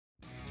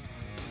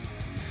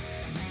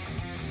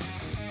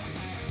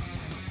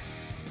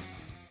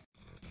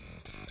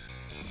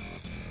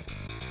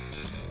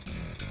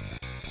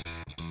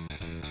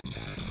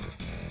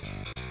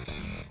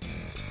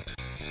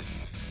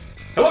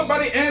Hello,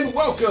 everybody, and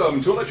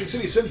welcome to Electric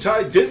City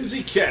Sentai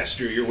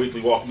Denzicaster, your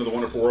weekly walk into the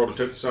wonderful world of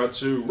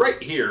Tokusatsu,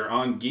 right here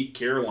on Geek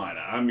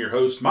Carolina. I'm your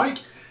host, Mike,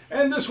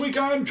 and this week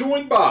I'm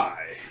joined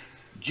by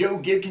Joe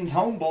Gibkins'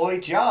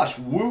 homeboy, Josh.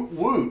 Woot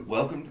woot.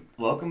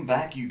 Welcome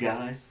back, you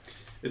guys.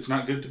 It's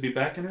not good to be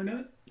back,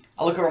 Internet?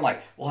 I look over, I'm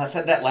like, well, I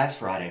said that last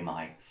Friday,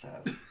 Mike, so...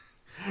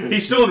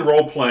 He's still in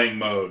role-playing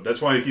mode. That's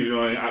why he keeps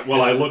going,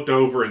 I looked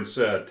over and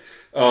said,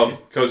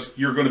 because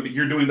you're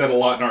doing that a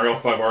lot in our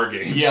L5R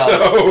games. Yeah.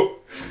 So...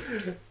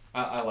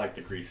 I like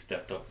the grease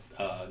stepped up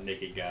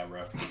naked guy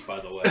reference,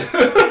 by the way.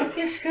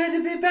 It's good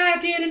to be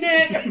back,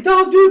 Internet.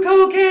 Don't do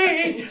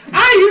cocaine.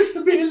 I used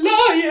to be the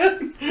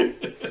lawyer.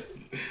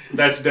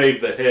 That's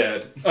Dave the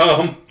Head.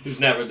 Who's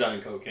never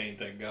done cocaine,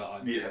 thank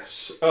God.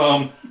 Yes.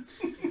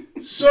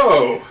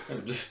 So...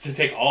 Just to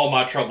take all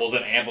my troubles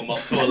and amp them up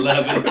to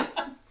 11.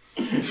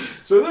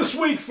 So this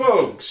week,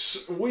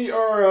 folks, we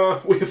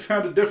have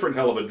found a different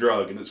hell of a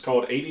drug, and it's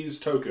called 80s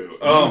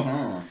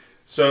Toku.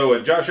 So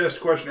Josh asked a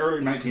question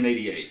earlier,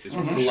 1988. It's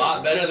a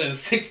lot better than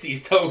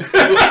 60s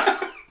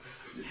Toku.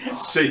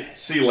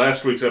 See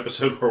last week's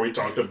episode where we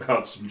talked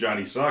about some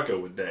Johnny Sacco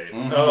with Dave.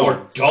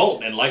 Or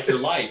don't and like your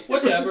life,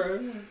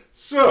 whatever.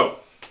 So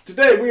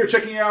today we are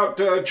checking out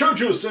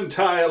Choujuu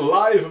Sentai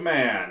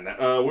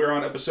Liveman. We're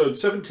on episode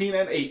 17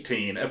 and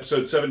 18.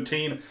 Episode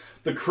 17.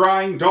 The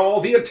Crying Doll,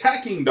 the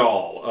Attacking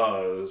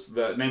Doll, is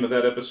the name of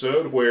that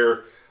episode,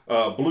 where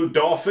Blue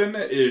Dolphin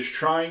is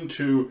trying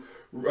to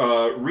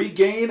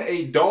regain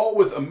a doll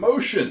with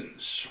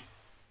emotions,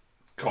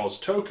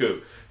 calls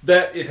Toku,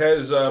 that it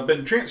has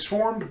been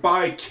transformed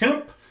by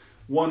Kemp,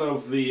 one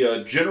of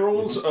the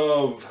generals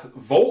of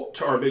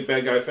Volt, our big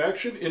bad guy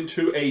faction,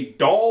 into a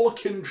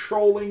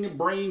doll-controlling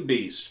brain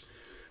beast.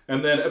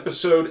 And then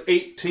episode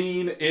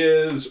 18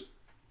 is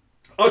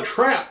A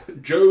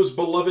Trap, Joe's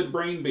beloved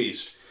brain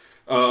beast.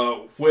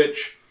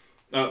 Which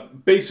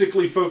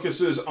basically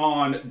focuses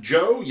on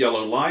Joe,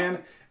 Yellow Lion,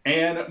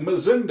 and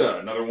Mazinda,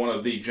 another one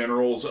of the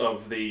generals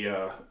of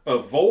the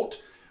of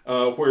Volt,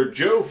 where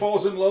Joe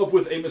falls in love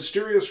with a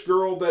mysterious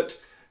girl that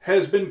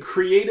has been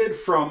created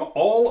from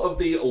all of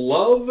the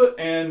love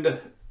and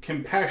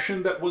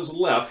compassion that was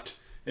left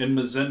in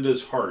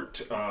Mazinda's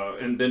heart,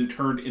 and then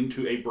turned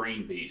into a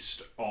brain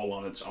beast all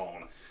on its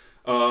own.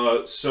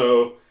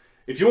 So,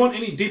 if you want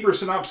any deeper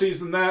synopses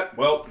than that,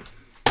 well...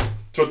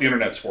 That's what the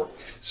internet's for.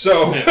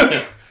 So,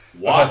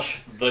 watch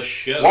the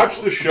show.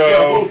 Watch the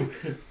show.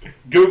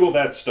 Google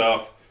that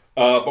stuff.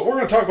 But we're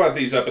going to talk about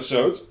these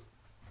episodes.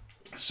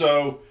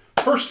 So,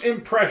 first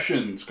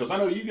impressions, because I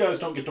know you guys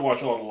don't get to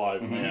watch a lot of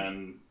Live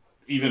Man,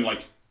 even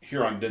like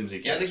here on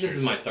Denzicaster. Yeah, I think this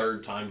is my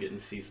third time getting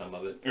to see some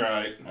of it.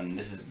 Right. And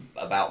this is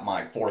about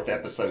my fourth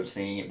episode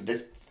seeing it.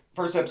 This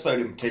first episode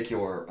in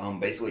particular,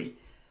 basically,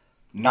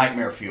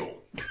 nightmare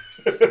fuel.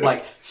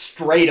 Like,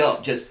 straight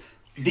up, just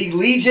the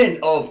legion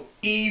of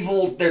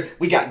evil. There,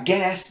 we got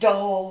gas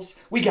dolls.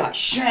 We got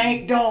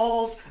shank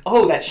dolls.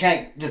 Oh, that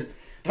shank just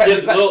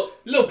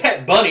little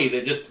pet bunny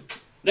that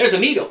just there's a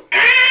needle.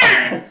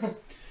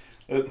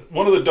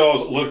 One of the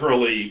dolls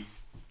literally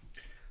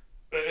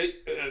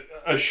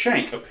a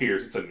shank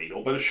appears. It's a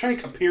needle, but a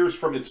shank appears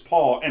from its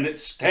paw and it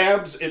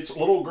stabs its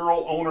little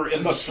girl owner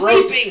in the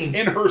throat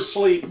in her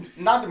sleep.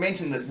 Not to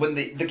mention that when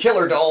the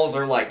killer dolls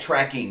are like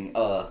tracking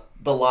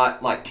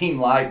like Team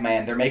Live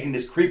Man, they're making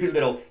this creepy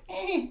little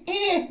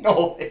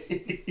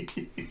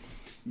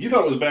noise. You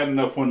thought it was bad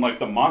enough when like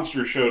the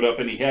monster showed up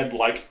and he had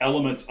like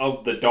elements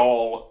of the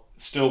doll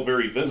still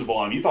very visible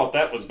on him. You thought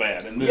that was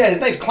bad. And then, yeah, his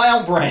name's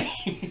Clown Brain.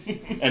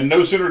 And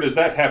no sooner does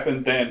that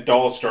happen than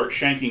dolls start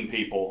shanking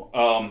people,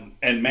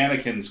 and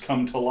mannequins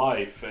come to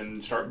life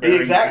and start bearing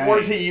The exact fangs.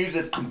 words he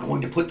uses, I'm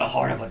going to put the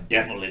heart of a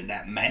devil in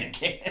that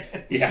mannequin.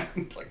 Yeah.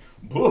 It's like,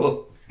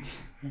 whoa.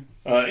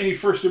 Any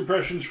first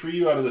impressions for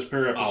you out of this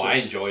pair of episodes? Oh, I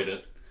enjoyed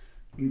it.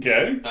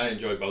 Okay. I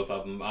enjoyed both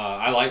of them.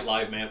 I like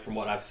Live Man from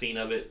what I've seen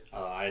of it.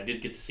 I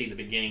did get to see the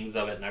beginnings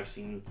of it, and I've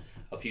seen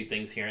a few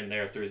things here and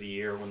there through the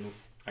year when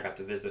I got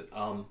to visit.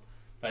 But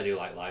I do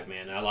like Live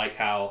Man. I like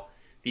how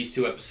these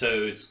two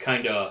episodes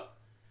kind of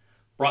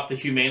brought the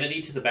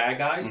humanity to the bad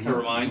guys to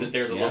remind that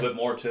there's a little bit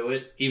more to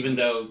it. Even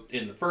though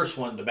in the first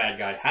one, the bad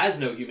guy has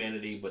no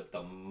humanity, but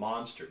the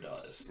monster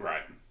does.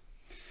 Right.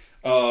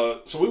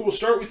 So we will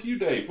start with you,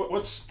 Dave.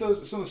 What's some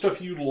of the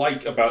stuff you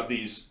like about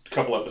these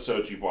couple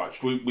episodes you've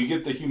watched? We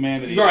get the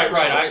humanity.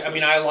 Right. I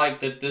mean, I like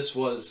that this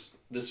was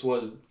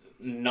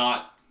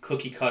not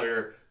cookie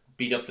cutter,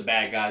 beat up the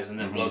bad guys and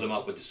then blow them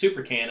up with the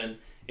super cannon.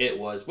 It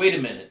was, wait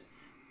a minute,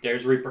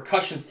 there's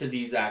repercussions to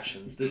these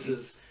actions. This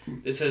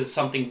is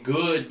something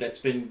good that's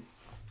been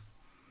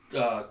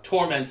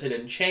tormented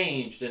and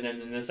changed. And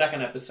then in the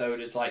second episode,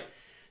 it's like,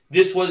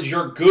 this was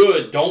your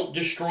good. Don't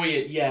destroy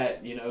it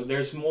yet. You know,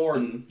 there's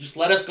more. Just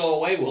let us go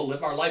away. We'll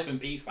live our life in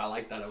peace. I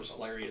like that. It was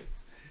hilarious.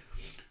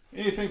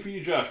 Anything for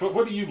you, Josh?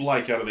 What do you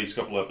like out of these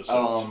couple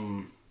episodes?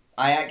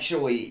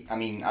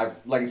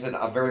 Like I said,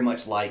 I very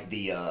much like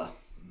that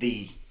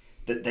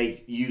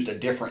they used a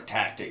different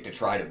tactic to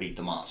try to beat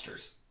the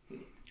monsters.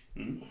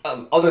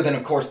 Other than,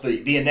 of course,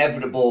 the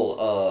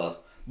inevitable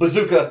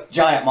bazooka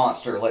giant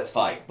monster, let's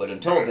fight. But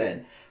until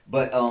then,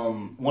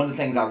 one of the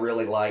things I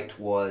really liked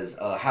was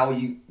how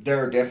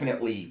there are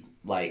definitely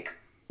like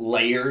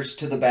layers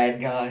to the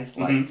bad guys.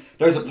 Like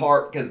there's a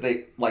part because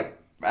they like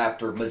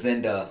after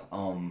Mazinda,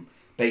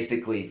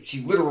 basically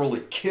she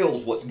literally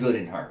kills what's good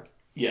in her.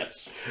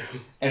 Yes.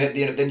 And at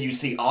the end, then you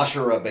see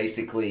Ashura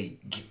basically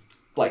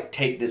like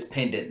take this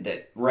pendant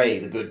that Ray,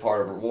 the good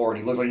part of her, wore, and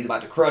he looks like he's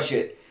about to crush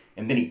it,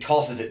 and then he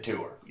tosses it to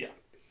her. Yeah.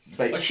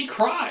 But she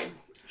cried.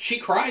 She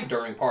cried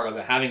during part of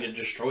it, having to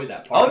destroy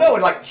that part. Oh no!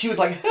 And like she was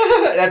like,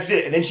 after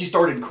it, and then she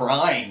started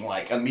crying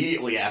like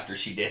immediately after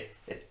she did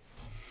it.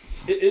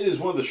 It is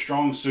one of the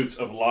strong suits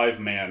of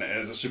Liveman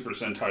as a Super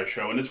Sentai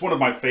show, and it's one of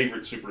my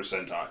favorite Super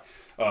Sentai,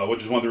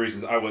 which is one of the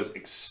reasons I was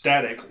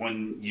ecstatic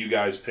when you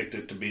guys picked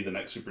it to be the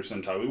next Super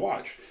Sentai we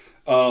watch.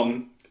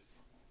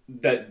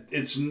 That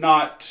it's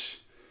not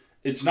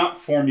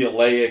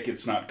formulaic,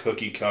 it's not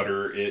cookie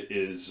cutter. It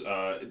is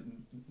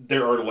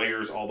there are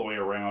layers all the way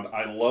around.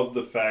 I love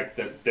the fact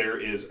that there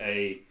is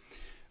a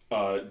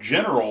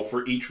general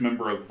for each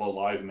member of the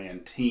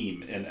Liveman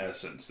team, in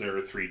essence. There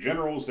are 3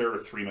 generals, there are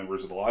 3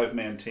 members of the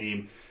Liveman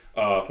team.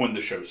 When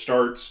the show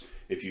starts,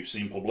 if you've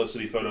seen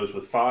publicity photos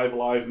with 5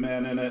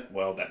 Livemen in it,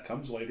 well, that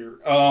comes later.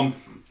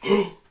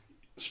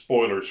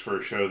 Spoilers for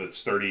a show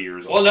that's 30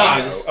 years old. Well,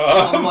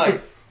 no, I'm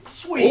like,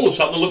 sweet. Oh,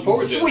 something to look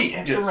forward to. Sweet,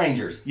 Extra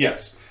Rangers.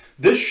 Yes.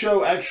 This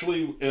show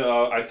actually,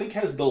 I think,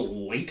 has the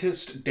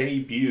latest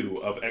debut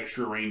of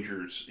Extra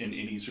Rangers in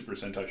any Super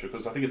Sentai show,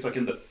 because I think it's like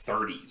in the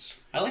 30s.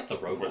 I like the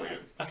robot.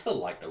 I still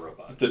like the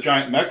robot. The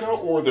giant mecha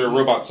or their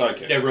robot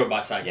sidekick? Their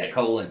robot sidekick. Yeah,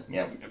 Colon.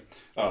 Yeah.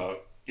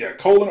 Yeah,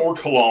 Colon or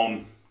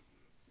Cologne.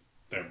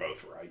 They're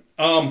both right.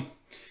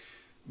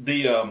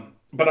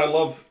 But I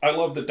love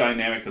the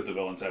dynamic that the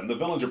villains have. And the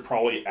villains are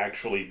probably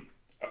actually,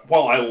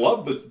 while I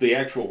love the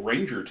actual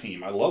Ranger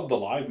team, I love the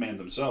Liveman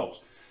themselves.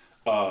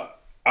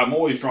 I'm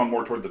always drawn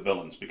more toward the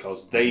villains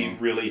because they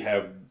really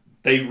are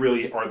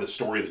the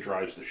story that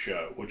drives the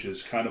show, which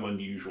is kind of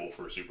unusual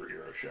for a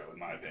superhero show, in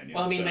my opinion.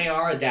 Well, I mean, they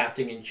are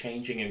adapting and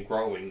changing and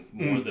growing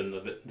more than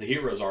the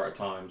heroes are at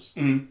times.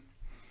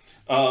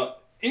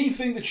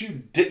 Anything that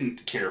you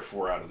didn't care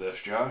for out of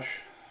this, Josh?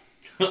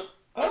 Well,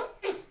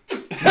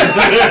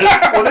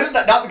 there's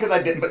not because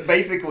I didn't, but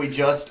basically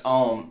just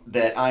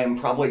that I am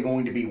probably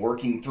going to be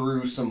working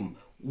through some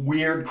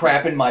weird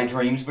crap in my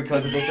dreams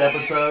because of this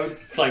episode.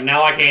 It's like,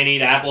 now I can't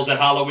eat apples at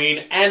Halloween,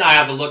 and I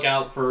have to look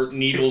out for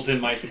needles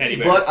in my teddy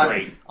bear. But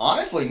Great.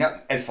 Honestly, no,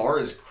 as far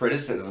as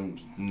criticism,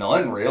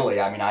 none really.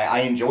 I mean,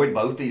 I enjoyed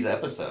both these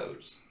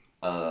episodes.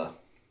 So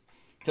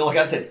like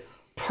I said,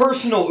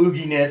 personal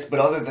ooginess, but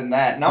other than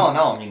that, no.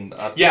 I mean,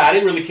 yeah, I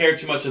didn't really care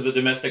too much of the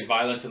domestic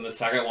violence in the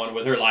second one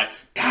with her like,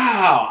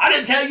 "Cow, I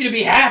didn't tell you to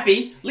be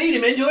happy. Lead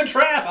him into a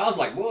trap." I was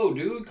like, "Whoa,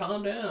 dude,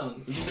 calm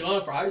down. We're just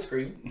going for ice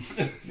cream."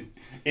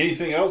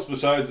 Anything else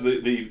besides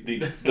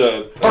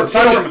the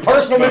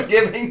personal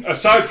misgivings?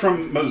 Aside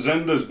from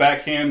Mazinda's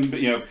backhand,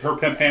 her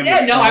pimp hand.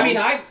 Yeah, no, I mean,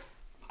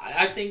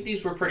 I think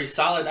these were pretty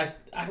solid.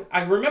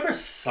 I remember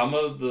some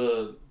of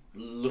the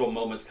little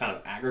moments kind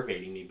of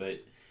aggravating me,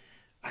 but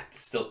I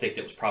still think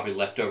it was probably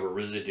leftover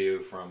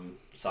residue from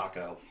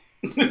Sako.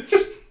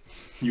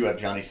 You have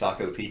Johnny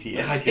Sako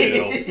PTSD. I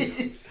do.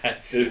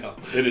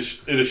 It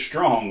is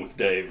strong with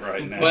Dave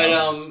right now.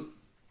 But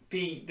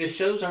the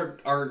shows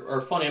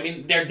are funny. I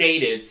mean, they're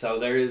dated, so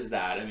there is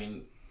that. I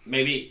mean,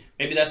 maybe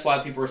that's why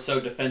people are so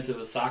defensive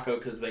of Sako,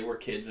 because they were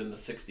kids in the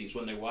 60s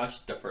when they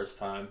watched it the first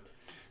time.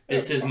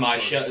 This is my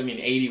show. I mean,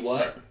 80 what?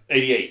 Right.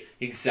 88.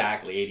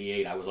 Exactly,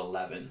 88. I was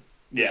 11.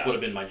 Yeah. This would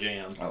have been my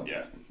jam. Oh,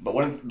 yeah. But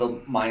one of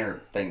the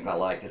minor things I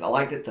liked is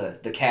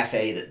that the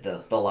cafe that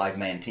the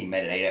Liveman team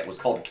met at was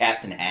called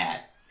Captain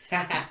Hat.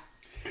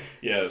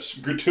 Yes.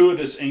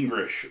 Gratuitous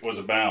English was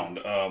abound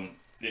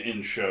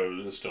in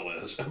shows. It still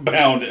is.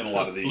 Abound in a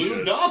lot of these Blue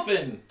shows.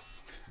 Dolphin!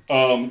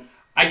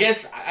 I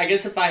guess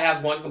if I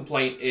have one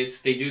complaint,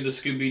 it's they do the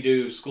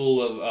Scooby-Doo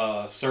School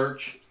of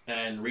Search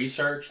and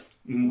Research,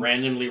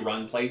 randomly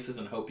run places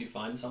and hope you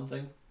find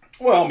something.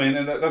 Well, man,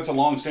 and that's a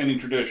long-standing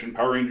tradition.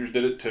 Power Rangers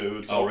did it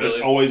too. It's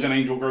really? always in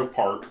Angel Grove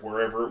Park,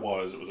 wherever it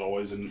was. It was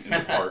always in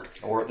the park.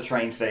 Or at the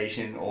train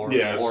station, or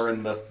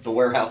in the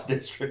warehouse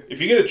district. If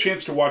you get a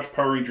chance to watch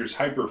Power Rangers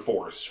Hyper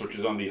Force, which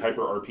is on the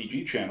Hyper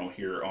RPG channel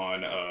here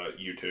on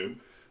YouTube,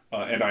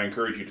 and I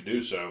encourage you to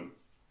do so,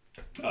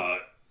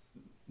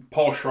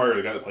 Paul Schreier,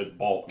 the guy that played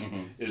Bulk,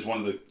 is plays one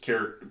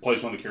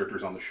of the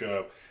characters on the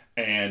show.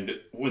 And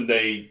when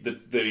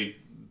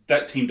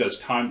that team does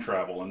time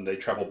travel, and they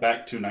travel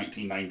back to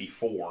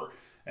 1994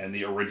 and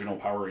the original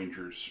Power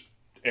Rangers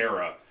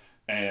era,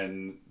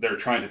 and they're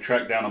trying to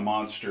track down a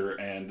monster,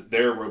 and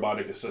their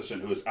robotic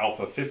assistant, who is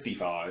Alpha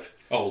 55,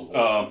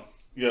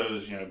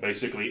 goes,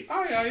 basically,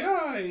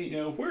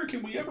 aye, where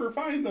can we ever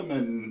find them?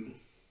 And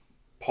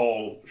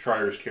Paul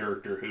Schreier's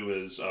character, who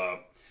is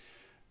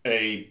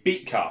a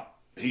beat cop,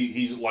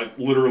 he's like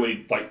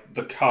literally like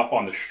the cop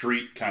on the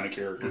street kind of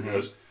character,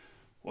 goes,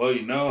 well,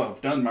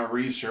 I've done my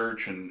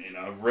research, and,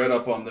 I've read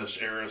up on this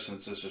era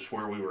since this is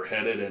where we were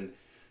headed, and,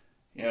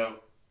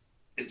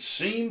 it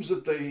seems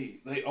that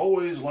they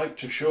always like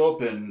to show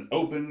up in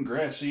open,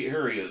 grassy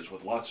areas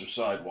with lots of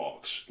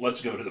sidewalks.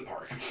 Let's go to the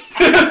park.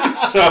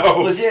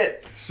 So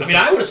legit. I mean,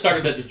 I would have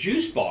started at the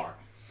juice bar.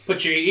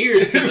 Put your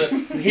ears to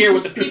hear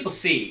what the people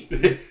see.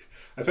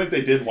 I think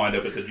they did wind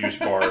up at the juice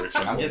bar. Or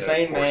something. I'm just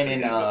saying,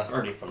 man.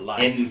 Ernie for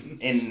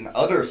life. In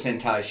other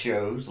Sentai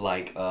shows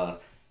like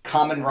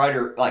Kamen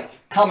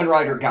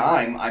Rider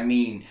Gaim, I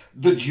mean,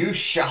 the juice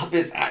shop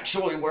is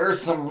actually where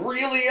some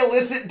really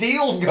illicit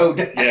deals go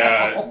down.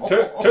 Yeah,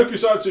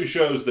 Tokusatsu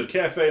shows the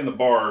cafe and the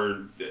bar,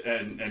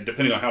 and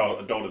depending on how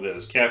adult it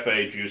is,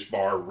 cafe, juice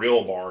bar,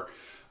 real bar.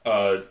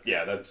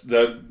 That's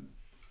the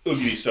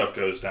oogie stuff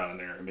goes down in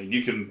there. I mean,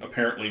 you can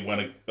apparently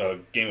win a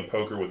game of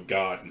poker with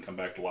God and come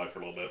back to life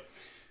for a little bit.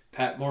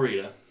 Pat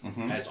Morita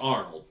as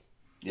Arnold.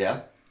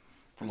 Yeah,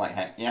 from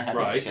right.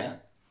 Yeah.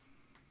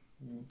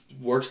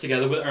 Works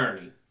together with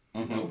Ernie.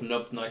 Opened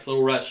up a nice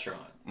little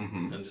restaurant.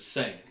 I'm just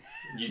saying.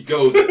 You'd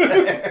go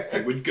there.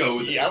 You would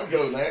go there. Yeah, I would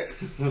go there.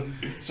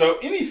 So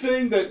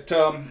anything that,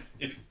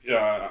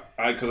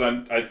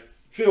 I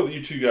feel that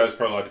you two guys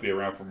probably like to be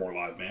around for more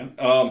Live Man.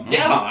 I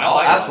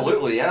like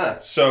absolutely, yeah.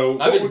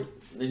 So I've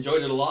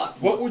enjoyed it a lot.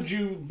 What would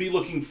you be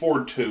looking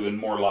forward to in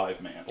more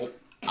Live Man?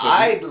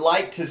 I'd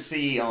like to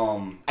see,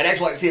 I'd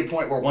actually like to see a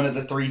point where one of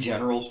the three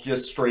generals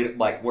just straight up,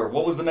 like,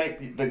 what was the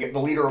name, the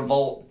leader of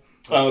Volt?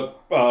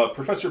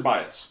 Professor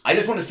Bias. I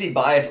just want to see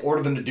Bias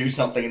order them to do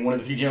something, and one of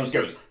the three generals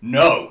goes,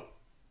 no.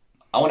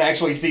 I want to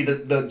actually see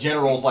the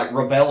generals, like,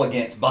 rebel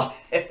against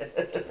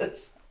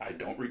Bias. I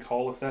don't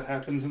recall if that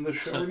happens in this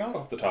show or not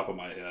off the top of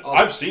my head.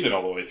 I've seen it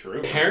all the way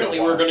through.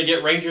 Apparently we're going to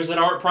get Rangers that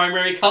aren't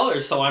primary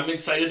colors, so I'm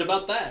excited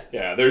about that.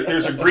 Yeah,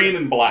 there's a green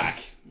and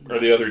black, are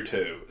the other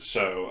two.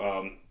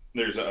 So,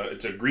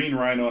 it's a green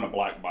rhino and a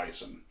black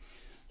bison.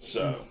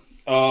 So,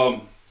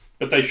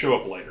 but they show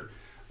up later.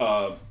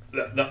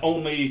 The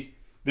only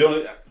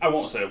I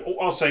won't say.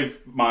 I'll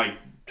save my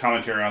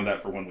commentary on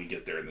that for when we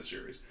get there in the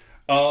series.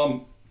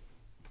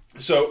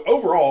 So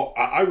overall,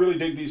 I really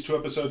dig these two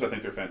episodes. I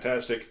think they're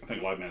fantastic. I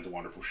think Live Man's a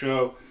wonderful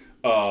show.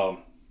 And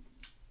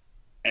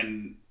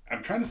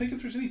I'm trying to think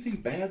if there's anything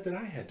bad that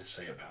I had to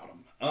say about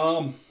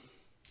them.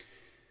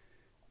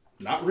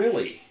 Not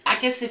really. I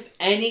guess if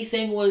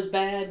anything was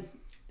bad,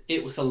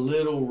 it was a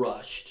little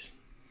rushed.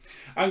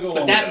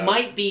 But that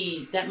might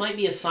be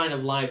a sign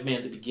of Live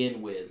Man to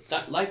begin with.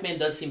 Live Man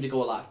does seem to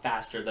go a lot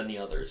faster than the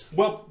others.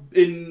 Well,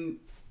 in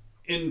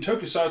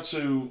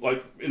Tokusatsu,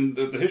 like in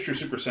the history of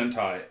Super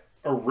Sentai,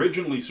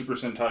 originally Super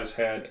Sentais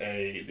had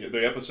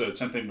the episode.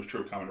 Same thing was true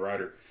of Kamen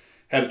Rider.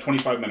 Had a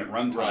 25-minute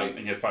runtime, right,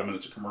 and you had 5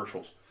 minutes of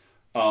commercials.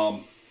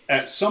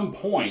 At some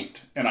point,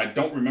 and I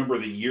don't remember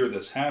the year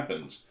this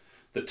happens,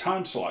 the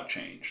time slot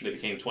changed. It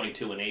became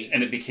 22 and 8,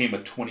 and it became a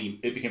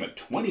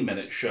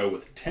 20-minute show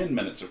with 10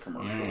 minutes of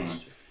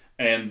commercials.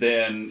 And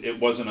then it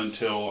wasn't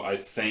until I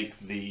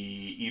think the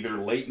either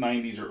late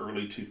 90s or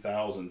early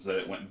 2000s that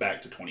it went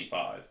back to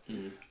 25.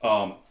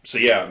 So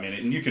yeah, I mean,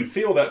 and you can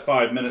feel that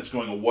 5 minutes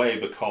going away,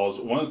 because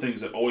one of the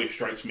things that always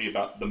strikes me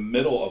about the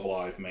middle of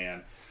Live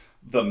Man,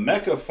 the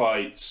mecha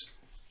fights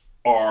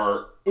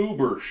are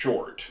uber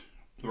short.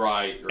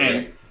 Right.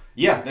 And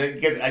yeah,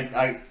 because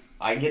I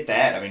get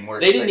that. I mean,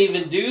 they didn't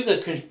even do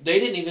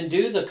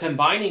the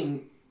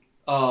combining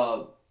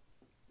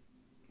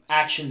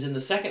actions in the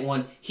second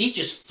one. He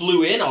just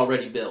flew in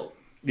already built.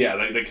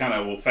 Yeah, they kind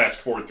of will fast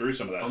forward through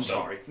some of that stuff.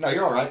 I'm sorry. No,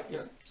 you're all right.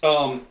 Yeah.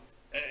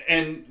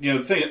 And you know,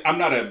 the thing, I'm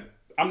not a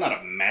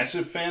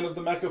massive fan of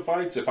the mecha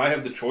fights. If I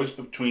have the choice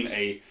between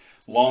a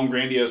long,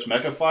 grandiose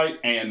mecha fight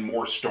and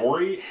more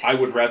story, I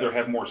would rather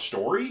have more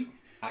story.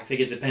 I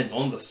think it depends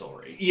on the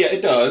story. Yeah,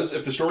 it does.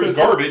 If the story is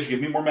garbage, give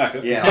me more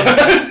mecha. Yeah,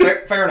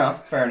 fair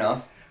enough. Fair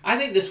enough. I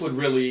think this would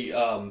really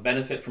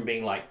benefit from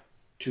being like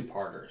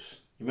two-parters.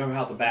 You remember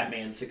how the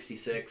Batman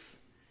 66,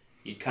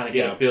 you'd kind of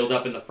get a build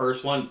up in the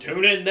first one.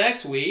 Tune in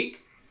next week.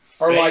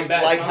 Or like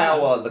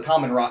how the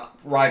Kamen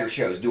Rider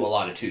shows do a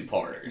lot of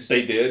two-parters.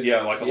 They did,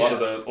 yeah. Like a lot of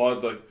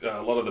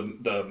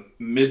the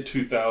mid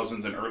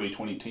 2000s and early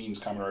 2010s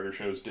Kamen Rider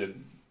shows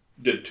did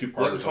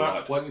two-parters a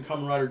lot. Wasn't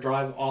Kamen Rider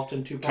Drive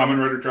often two-part? Kamen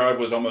Rider Drive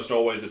was almost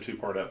always a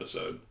two-part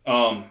episode.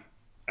 And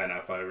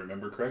if I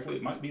remember correctly,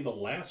 it might be the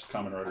last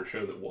Kamen Rider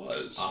show that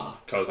was,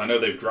 because I know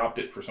they've dropped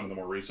it for some of the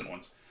more recent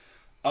ones.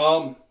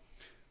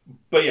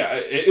 But yeah,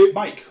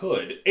 it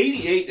could.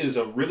 88 is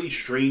a really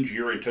strange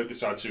year in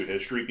Tokusatsu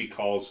history,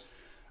 because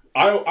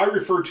I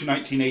refer to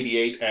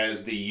 1988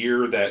 as the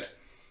year that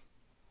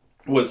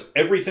was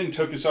everything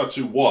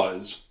Tokusatsu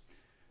was,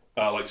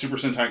 like Super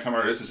Sentai and Kamen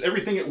Rider. This is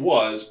everything it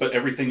was, but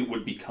everything it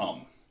would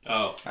become.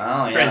 Oh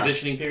yeah.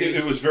 Transitioning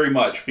periods? It was very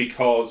much,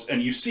 because,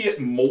 and you see it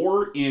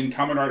more in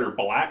Kamen Rider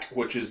Black,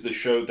 which is the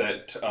show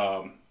that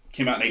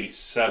came out in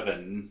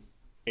 87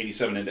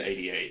 into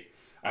 88.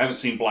 I haven't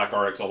seen Black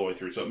RX all the way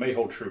through, so it may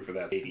hold true for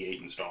that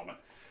 88 installment.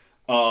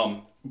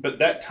 But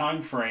that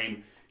time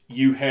frame,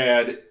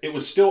 it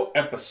was still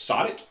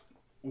episodic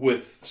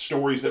with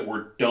stories that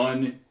were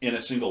done in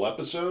a single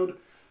episode,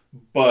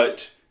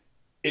 but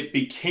it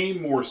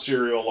became more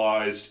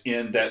serialized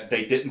in that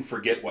they didn't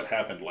forget what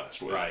happened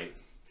last week. Right.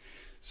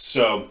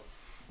 So,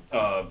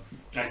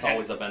 That's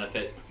always a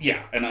benefit.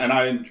 Yeah, and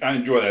I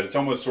enjoy that. It's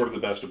almost sort of the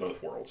best of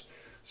both worlds.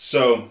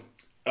 So,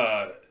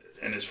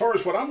 and as far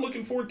as what I'm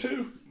looking forward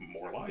to,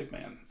 more Live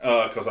Man,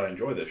 because I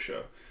enjoy this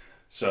show.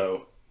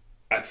 So,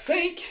 I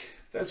think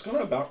that's going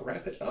to about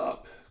wrap it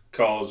up,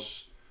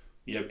 because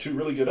you have 2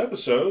 really good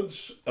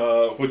episodes,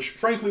 which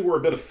frankly were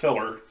a bit of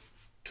filler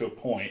to a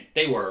point.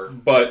 They were.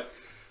 But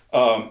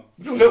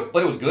it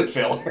was good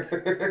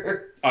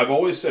filler. I've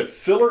always said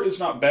filler is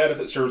not bad if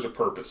it serves a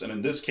purpose, and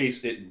in this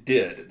case it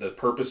did. The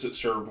purpose it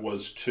served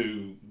was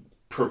to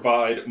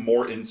provide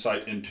more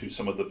insight into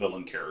some of the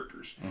villain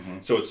characters.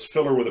 So it's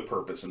filler with a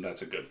purpose, and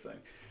that's a good thing.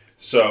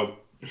 So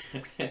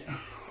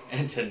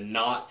and to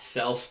not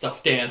sell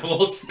stuffed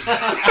animals.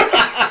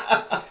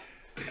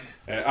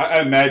 I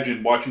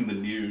imagine watching the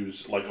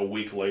news like a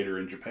week later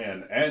in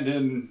Japan, and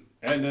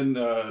in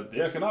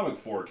the economic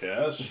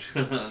forecast,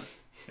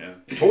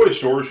 toy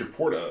stores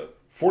report a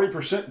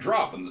 40%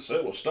 drop in the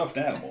sale of stuffed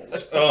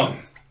animals.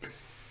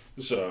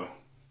 So,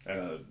 and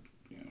a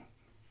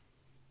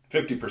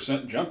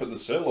 50% jump in the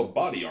sale of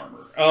body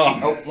armor.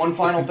 One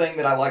final thing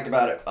that I liked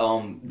about it,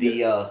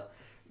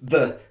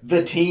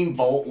 the Team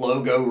Volt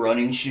logo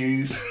running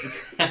shoes.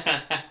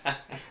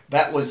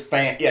 That was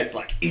Yeah, it's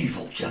like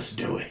evil. Just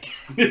do it.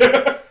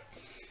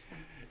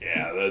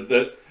 Yeah.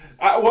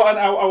 I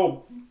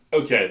will.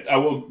 Okay, I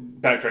will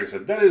backtrack. So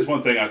that is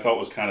one thing I thought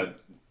was kind of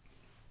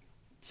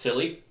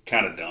silly,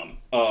 kind of dumb.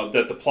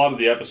 That the plot of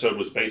the episode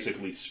was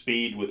basically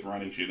Speed with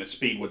running shoes.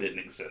 Speed didn't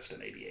exist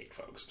in '88,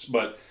 folks.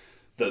 But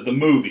the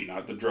movie,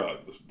 not the drug.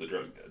 The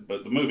drug did,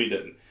 but the movie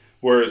didn't.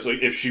 Whereas,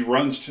 like, if she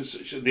runs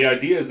the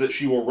idea is that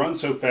she will run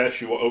so fast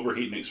she will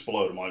overheat and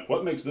explode. I'm like,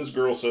 what makes this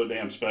girl so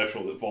damn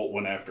special that Volt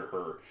went after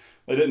her?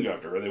 They didn't go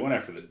after her. They went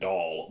after the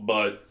doll.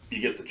 But you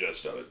get the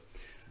gist of it.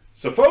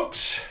 So,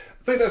 folks,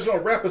 I think that's going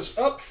to wrap us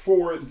up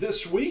for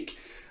this week.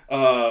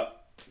 Of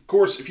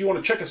course, if you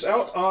want to check us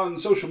out on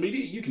social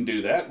media, you can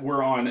do that.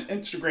 We're on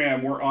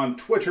Instagram, we're on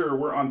Twitter,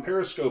 we're on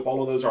Periscope.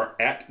 All of those are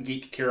at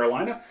Geek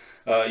Carolina.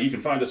 You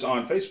can find us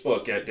on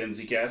Facebook at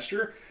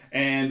Denzicaster.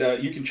 And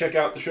you can check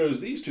out the shows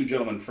these 2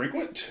 gentlemen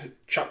frequent.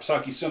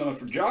 Chopsaki Cinema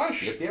for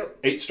Josh. Yep.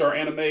 8 Star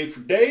Anime for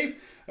Dave.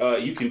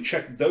 You can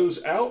check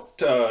those out.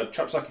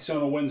 Chopsaki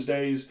Cinema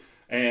Wednesdays.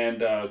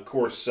 And, of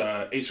course,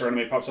 8 Star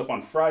Anime pops up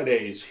on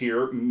Fridays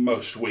here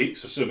most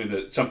weeks, assuming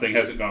that something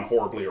hasn't gone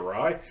horribly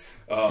awry.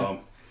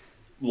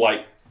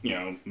 Like,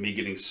 me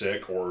getting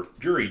sick or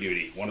jury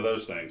duty, one of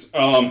those things.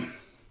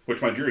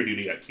 Which my jury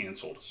duty got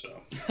canceled,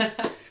 so.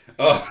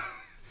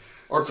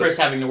 Or Chris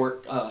having to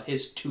work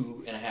his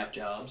 2.5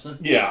 jobs.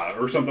 Yeah,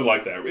 or something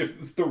like that.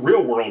 If the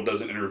real world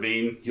doesn't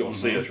intervene, you'll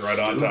see us right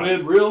on time.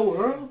 Stupid real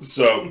world.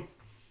 So,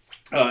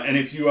 and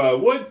if you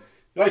would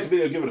like the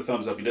video, give it a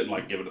thumbs up. You didn't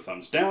like, give it a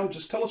thumbs down.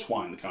 Just tell us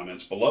why in the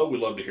comments below. We'd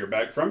love to hear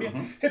back from you.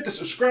 Hit the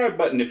subscribe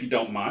button if you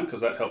don't mind,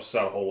 because that helps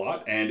us out a whole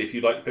lot. And if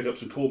you'd like to pick up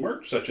some cool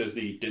merch, such as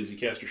the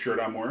Denzicaster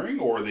shirt I'm wearing,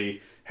 or the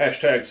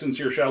hashtag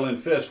Sincere Shaolin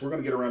Fist, we're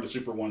going to get around to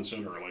Super 1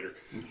 sooner or later.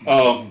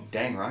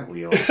 Dang right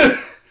we are.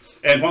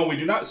 And while we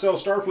do not sell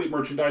Starfleet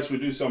merchandise, we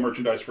do sell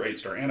merchandise for 8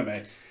 Star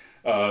Anime.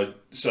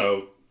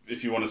 So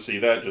if you want to see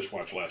that, just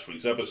watch last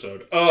week's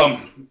episode.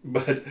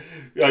 But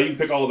you can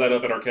pick all of that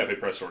up at our Cafe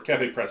Press store,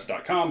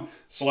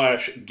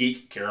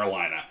 cafepress.com/Geek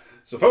Carolina.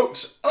 So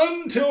folks,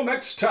 until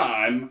next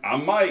time,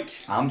 I'm Mike.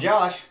 I'm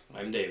Josh.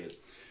 I'm David.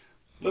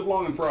 Live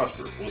long and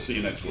prosper. We'll see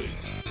you next week.